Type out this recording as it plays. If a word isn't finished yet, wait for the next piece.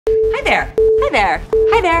Hi there. Hi there.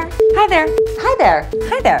 Hi there. Hi there. Hi there.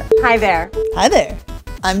 Hi there. Hi there. Hi there.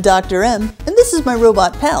 I'm Dr. M, and this is my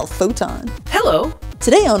robot pal, Photon. Hello.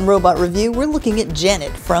 Today on Robot Review, we're looking at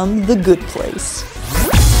Janet from The Good Place.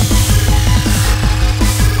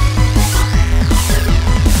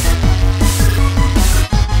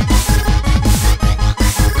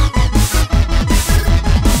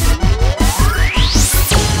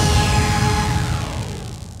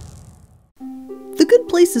 The Good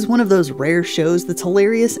Place is one of those rare shows that's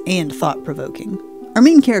hilarious and thought-provoking. Our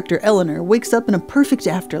main character, Eleanor, wakes up in a perfect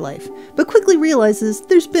afterlife, but quickly realizes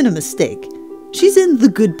there's been a mistake. She's in the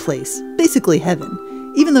good place, basically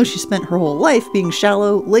heaven, even though she spent her whole life being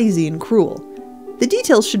shallow, lazy, and cruel. The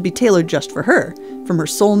details should be tailored just for her, from her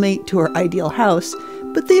soulmate to her ideal house,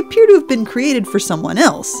 but they appear to have been created for someone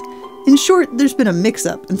else. In short, there's been a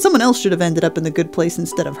mix-up, and someone else should have ended up in the good place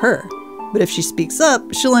instead of her. But if she speaks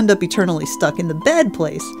up, she'll end up eternally stuck in the bad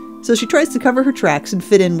place, so she tries to cover her tracks and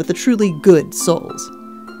fit in with the truly good souls.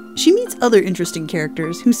 She meets other interesting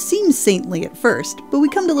characters who seem saintly at first, but we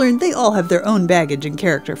come to learn they all have their own baggage and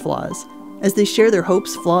character flaws. As they share their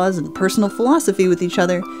hopes, flaws, and personal philosophy with each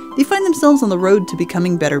other, they find themselves on the road to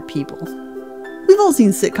becoming better people. We've all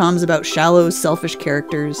seen sitcoms about shallow, selfish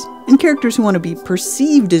characters, and characters who want to be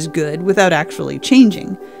perceived as good without actually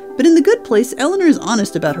changing. But in The Good Place, Eleanor is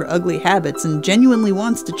honest about her ugly habits and genuinely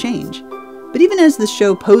wants to change. But even as this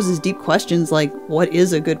show poses deep questions like, what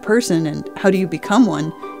is a good person and how do you become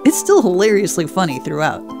one, it's still hilariously funny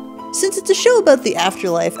throughout. Since it's a show about the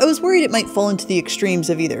afterlife, I was worried it might fall into the extremes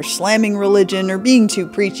of either slamming religion or being too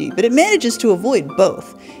preachy, but it manages to avoid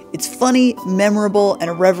both. It's funny, memorable, and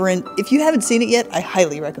irreverent. If you haven't seen it yet, I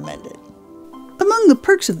highly recommend it. Among the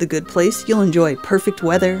perks of The Good Place, you'll enjoy perfect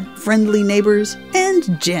weather, friendly neighbors,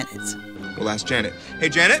 and Janet. We'll ask Janet. Hey,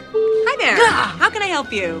 Janet? Hi there. How can I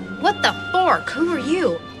help you? What the fork? Who are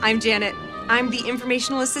you? I'm Janet. I'm the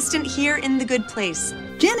informational assistant here in The Good Place.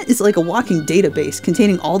 Janet is like a walking database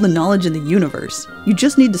containing all the knowledge in the universe. You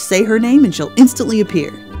just need to say her name and she'll instantly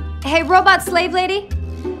appear. Hey, robot slave lady?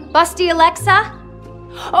 Busty Alexa?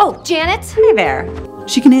 Oh, Janet? Hi there.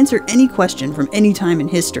 She can answer any question from any time in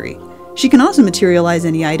history. She can also materialize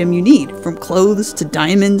any item you need, from clothes to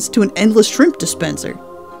diamonds to an endless shrimp dispenser.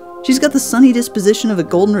 She's got the sunny disposition of a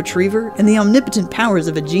golden retriever and the omnipotent powers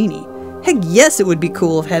of a genie. Heck yes, it would be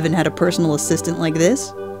cool if heaven had a personal assistant like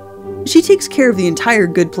this. She takes care of the entire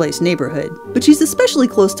Good Place neighborhood, but she's especially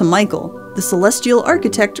close to Michael, the celestial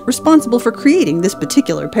architect responsible for creating this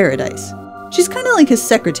particular paradise. She's kinda like his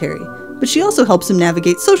secretary, but she also helps him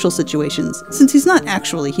navigate social situations, since he's not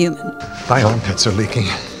actually human. My armpits are leaking.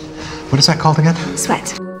 What is that called again?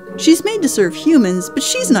 Sweat. She's made to serve humans, but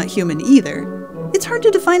she's not human either. It's hard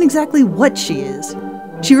to define exactly what she is.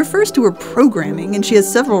 She refers to her programming, and she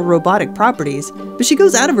has several robotic properties, but she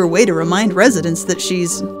goes out of her way to remind residents that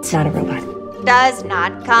she's... It's not a robot. Does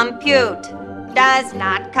not compute. Does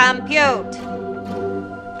not compute.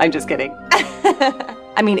 I'm just kidding.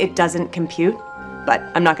 I mean, it doesn't compute, but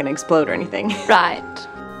I'm not going to explode or anything. Right.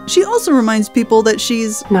 She also reminds people that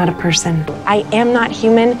she's... Not a person. I am not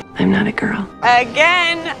human. I'm not a girl.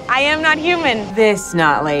 Again, I am not human. This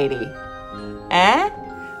not lady. Eh?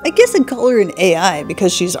 I guess I'd call her an AI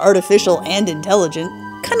because she's artificial and intelligent,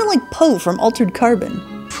 kinda like Poe from Altered Carbon.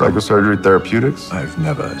 Psychosurgery therapeutics? I've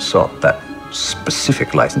never sought that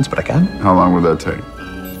specific license, but I can. How long would that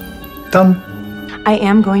take? Done. I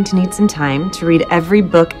am going to need some time to read every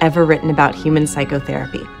book ever written about human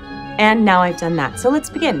psychotherapy. And now I've done that, so let's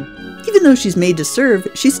begin. Even though she's made to serve,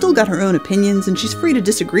 she's still got her own opinions and she's free to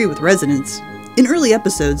disagree with residents. In early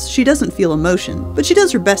episodes, she doesn't feel emotion, but she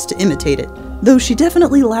does her best to imitate it, though she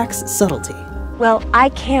definitely lacks subtlety. Well, I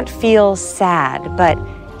can't feel sad, but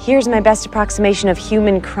here's my best approximation of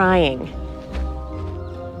human crying.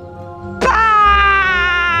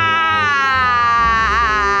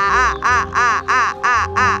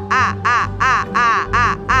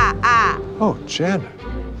 Oh, Janet,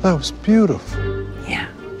 that was beautiful. Yeah.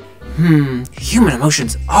 Human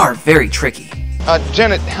emotions are very tricky.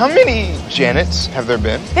 Janet, how many Janets have there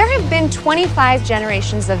been? There have been 25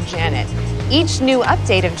 generations of Janet. Each new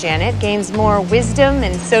update of Janet gains more wisdom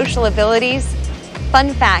and social abilities.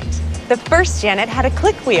 Fun fact, the first Janet had a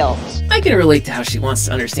click wheel. I can relate to how she wants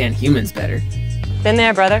to understand humans better. Been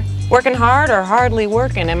there, brother. Working hard or hardly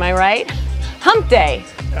working, am I right? Hump day.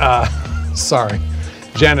 Sorry.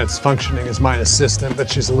 Janet's functioning as my assistant, but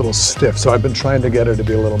she's a little stiff, so I've been trying to get her to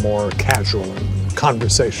be a little more casual and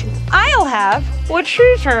conversational. I'll have what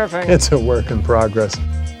she's serving. It's a work in progress.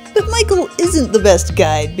 But Michael isn't the best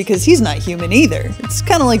guide because he's not human either. It's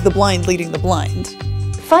kind of like the blind leading the blind.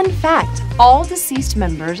 Fun fact, all deceased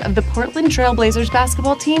members of the Portland Trailblazers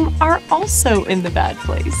basketball team are also in the bad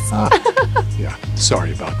place. Yeah,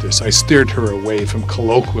 sorry about this. I steered her away from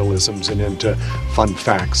colloquialisms and into fun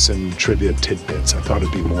facts and trivia tidbits. I thought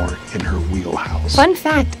it'd be more in her wheelhouse. Fun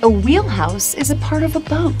fact, a wheelhouse is a part of a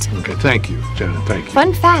boat. Okay, thank you, Janet, thank you.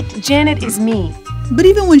 Fun fact, Janet is me. But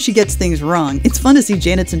even when she gets things wrong, it's fun to see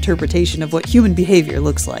Janet's interpretation of what human behavior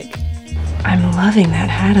looks like. I'm loving that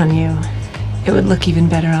hat on you. It would look even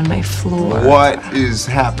better on my floor. What is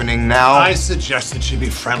happening now? I suggested she be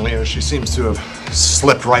friendlier. She seems to have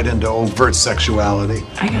slipped right into overt sexuality.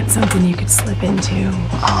 I got something you could slip into.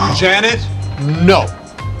 Janet? No.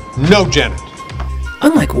 No, Janet.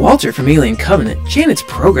 Unlike Walter from Alien Covenant, Janet's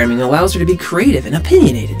programming allows her to be creative and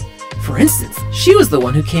opinionated. For instance, she was the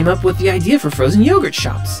one who came up with the idea for frozen yogurt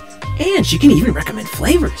shops. And she can even recommend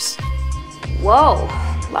flavors. Whoa,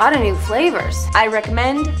 a lot of new flavors. I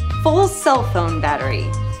recommend full cell phone battery.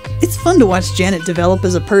 It's fun to watch Janet develop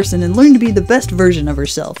as a person and learn to be the best version of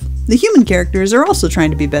herself. The human characters are also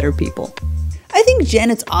trying to be better people. I think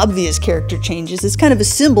Janet's obvious character changes is kind of a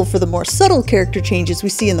symbol for the more subtle character changes we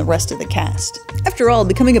see in the rest of the cast. After all,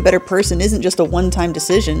 becoming a better person isn't just a one-time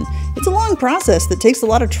decision. It's a long process that takes a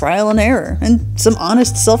lot of trial and error, and some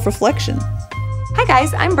honest self-reflection. Hi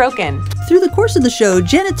guys, I'm broken. Through the course of the show,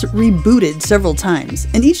 Janet's rebooted several times,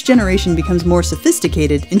 and each generation becomes more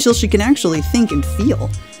sophisticated until she can actually think and feel.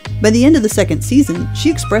 By the end of the second season,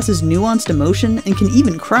 she expresses nuanced emotion and can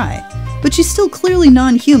even cry, but she's still clearly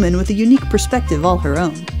non-human with a unique perspective all her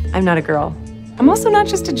own. I'm not a girl. I'm also not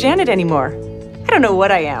just a Janet anymore. I don't know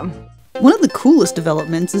what I am. One of the coolest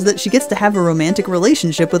developments is that she gets to have a romantic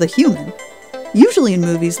relationship with a human. Usually in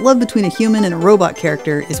movies, love between a human and a robot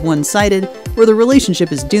character is one-sided, where the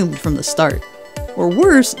relationship is doomed from the start. Or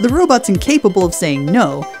worse, the robot's incapable of saying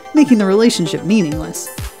no, making the relationship meaningless.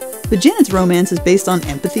 But Janet's romance is based on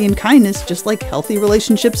empathy and kindness, just like healthy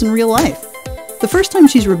relationships in real life. The first time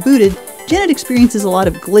she's rebooted, Janet experiences a lot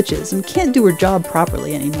of glitches and can't do her job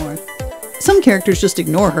properly anymore. Some characters just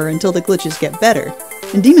ignore her until the glitches get better,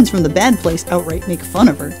 and demons from the bad place outright make fun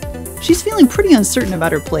of her. She's feeling pretty uncertain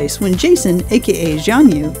about her place when Jason, aka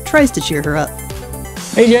Jianyu, tries to cheer her up.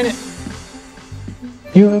 Hey Janet,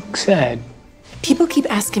 you look sad. People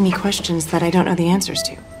keep asking me questions that I don't know the answers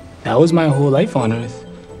to. That was my whole life on Earth.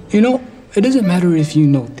 You know, it doesn't matter if you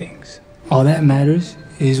know things. All that matters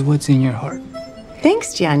is what's in your heart.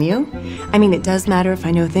 Thanks, Jianyu. I mean, it does matter if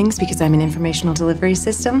I know things because I'm an informational delivery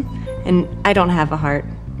system, and I don't have a heart.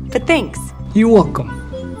 But thanks. You're welcome.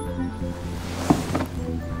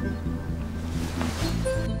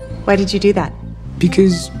 Why did you do that?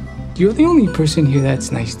 Because you're the only person here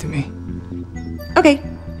that's nice to me. Okay.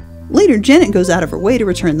 Later, Janet goes out of her way to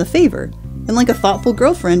return the favor, and like a thoughtful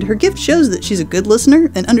girlfriend, her gift shows that she's a good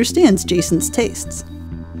listener and understands Jason's tastes.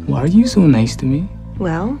 Why are you so nice to me?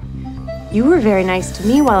 Well, you were very nice to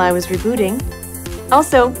me while I was rebooting.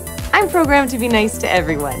 Also, I'm programmed to be nice to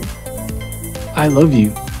everyone. I love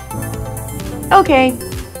you. Okay.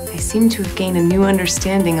 I seem to have gained a new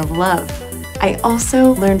understanding of love. I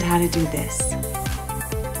also learned how to do this.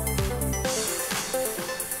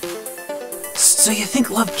 So you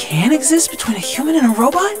think love can exist between a human and a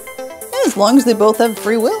robot? As long as they both have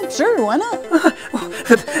free will, sure, why not?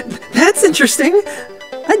 That's interesting.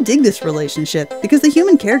 I dig this relationship because the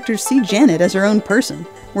human characters see Janet as her own person,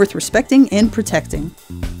 worth respecting and protecting.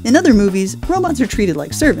 In other movies, robots are treated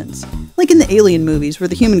like servants, like in the Alien movies where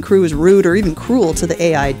the human crew is rude or even cruel to the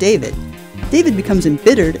AI David. David becomes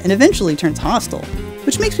embittered and eventually turns hostile,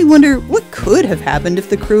 which makes me wonder what could have happened if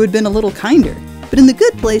the crew had been a little kinder. But in The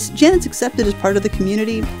Good Place, Janet's accepted as part of the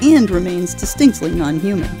community and remains distinctly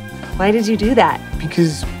non-human. Why did you do that?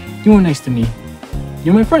 Because you were nice to me.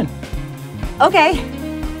 You're my friend. Okay.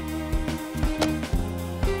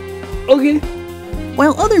 Okay.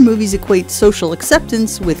 While other movies equate social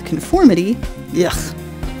acceptance with conformity, yuck,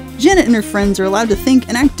 Janet and her friends are allowed to think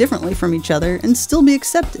and act differently from each other and still be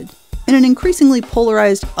accepted. In an increasingly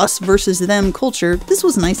polarized us versus them culture, this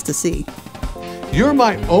was nice to see. You're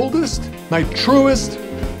my oldest, my truest,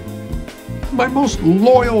 my most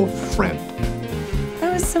loyal friend.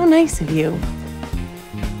 That was so nice of you.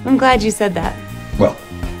 I'm glad you said that. Well,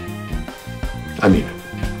 I mean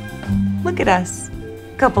it. Look at us.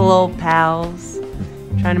 Couple old pals.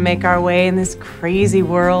 Trying to make our way in this crazy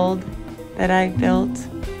world that I built.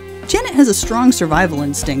 Janet has a strong survival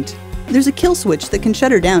instinct. There's a kill switch that can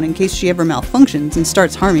shut her down in case she ever malfunctions and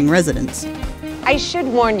starts harming residents. I should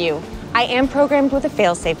warn you, I am programmed with a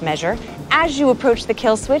failsafe measure. As you approach the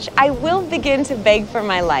kill switch, I will begin to beg for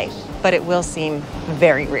my life, but it will seem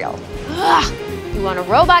very real. Ugh. You want a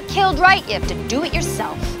robot killed right, you have to do it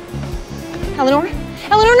yourself. Eleanor,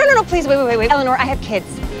 Eleanor, no, please, wait. Eleanor, I have kids.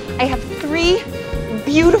 I have 3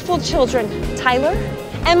 beautiful children. Tyler,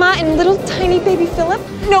 Emma, and little tiny baby Philip.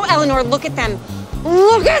 No, Eleanor, look at them.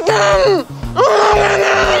 Look at them! Look at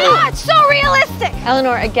them! Oh, it's so realistic!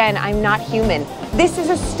 Eleanor, again, I'm not human. This is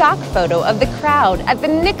a stock photo of the crowd at the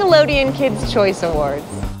Nickelodeon Kids' Choice Awards.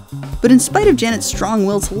 But in spite of Janet's strong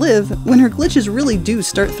will to live, when her glitches really do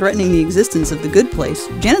start threatening the existence of the good place,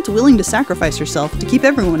 Janet's willing to sacrifice herself to keep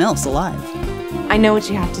everyone else alive. I know what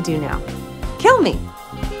you have to do now. Kill me.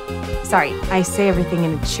 Sorry, I say everything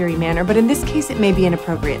in a cheery manner, but in this case it may be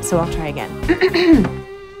inappropriate, so I'll try again.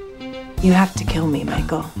 You have to kill me,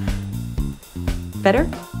 Michael. Better?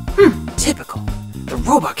 Typical. The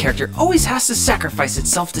robot character always has to sacrifice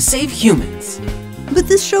itself to save humans. But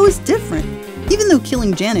this show is different. Even though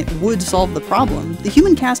killing Janet would solve the problem, the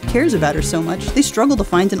human cast cares about her so much they struggle to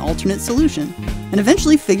find an alternate solution, and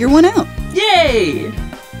eventually figure one out. Yay!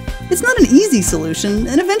 It's not an easy solution,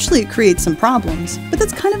 and eventually it creates some problems, but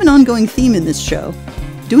that's kind of an ongoing theme in this show.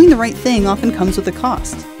 Doing the right thing often comes with a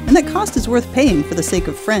cost, and that cost is worth paying for the sake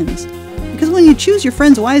of friends. Because when you choose your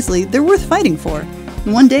friends wisely, they're worth fighting for,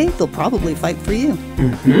 and one day they'll probably fight for you.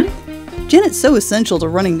 Janet's so essential to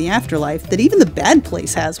running the afterlife that even the bad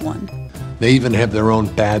place has one. They even have their own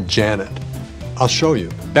Bad Janet. I'll show you.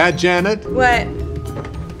 Bad Janet? What?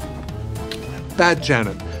 Bad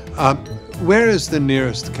Janet. Where is the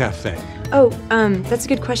nearest cafe? Oh, that's a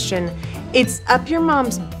good question. It's up your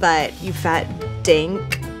mom's butt, you fat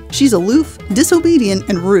dink. She's aloof, disobedient,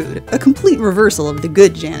 and rude, a complete reversal of the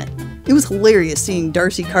good Janet. It was hilarious seeing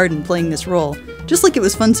Darcy Carden playing this role, just like it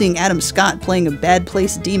was fun seeing Adam Scott playing a bad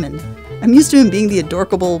place demon. I'm used to him being the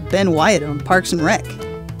adorable Ben Wyatt on Parks and Rec.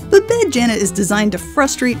 But Bad Janet is designed to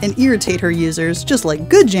frustrate and irritate her users, just like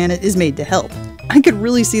Good Janet is made to help. I could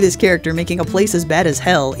really see this character making a place as bad as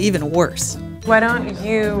hell even worse. Why don't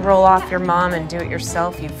you roll off your mom and do it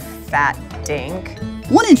yourself, you fat dink?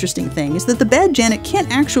 One interesting thing is that the Bad Janet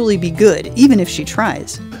can't actually be good, even if she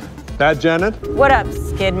tries. Bad Janet? What up,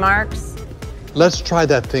 skid marks? Let's try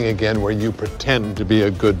that thing again where you pretend to be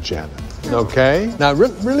a good Janet. Okay? Now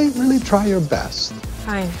really try your best.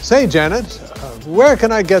 Fine. Say, Janet, where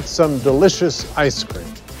can I get some delicious ice cream?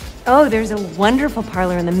 Oh, there's a wonderful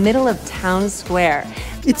parlor in the middle of town square.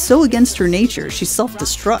 It's so against her nature, she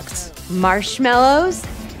self-destructs. Marshmallows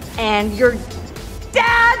and your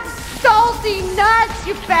dad's salty nuts,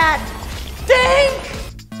 you fat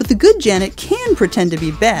dink! But the good Janet can pretend to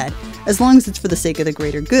be bad, as long as it's for the sake of the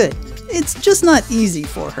greater good. It's just not easy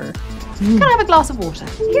for her. Can I have a glass of water?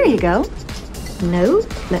 Here you go. No,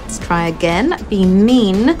 let's try again. Be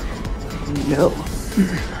mean. No,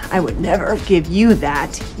 I would never give you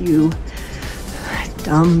that, you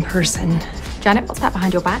dumb person. Janet, what's that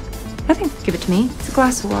behind your back? Nothing. Give it to me. It's a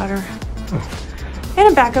glass of water.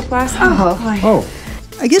 And a backup glass. Oh.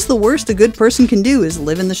 I guess the worst a good person can do is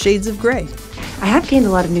live in the shades of gray. I have gained a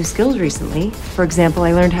lot of new skills recently. For example,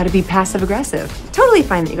 I learned how to be passive-aggressive. Totally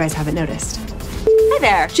fine that you guys haven't noticed. Hi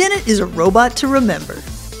there. Janet is a robot to remember.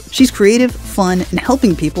 She's creative, fun, and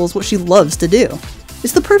helping people is what she loves to do.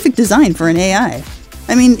 It's the perfect design for an AI.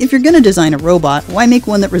 I mean, if you're gonna design a robot, why make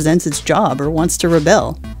one that resents its job or wants to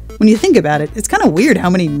rebel? When you think about it, it's kind of weird how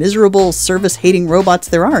many miserable, service-hating robots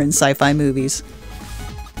there are in sci-fi movies.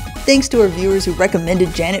 Thanks to our viewers who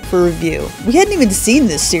recommended Janet for review. We hadn't even seen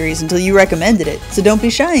this series until you recommended it, so don't be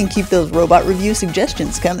shy and keep those robot review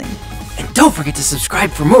suggestions coming. And don't forget to subscribe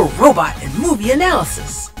for more robot and movie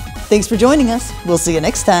analysis. Thanks for joining us. We'll see you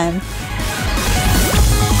next time.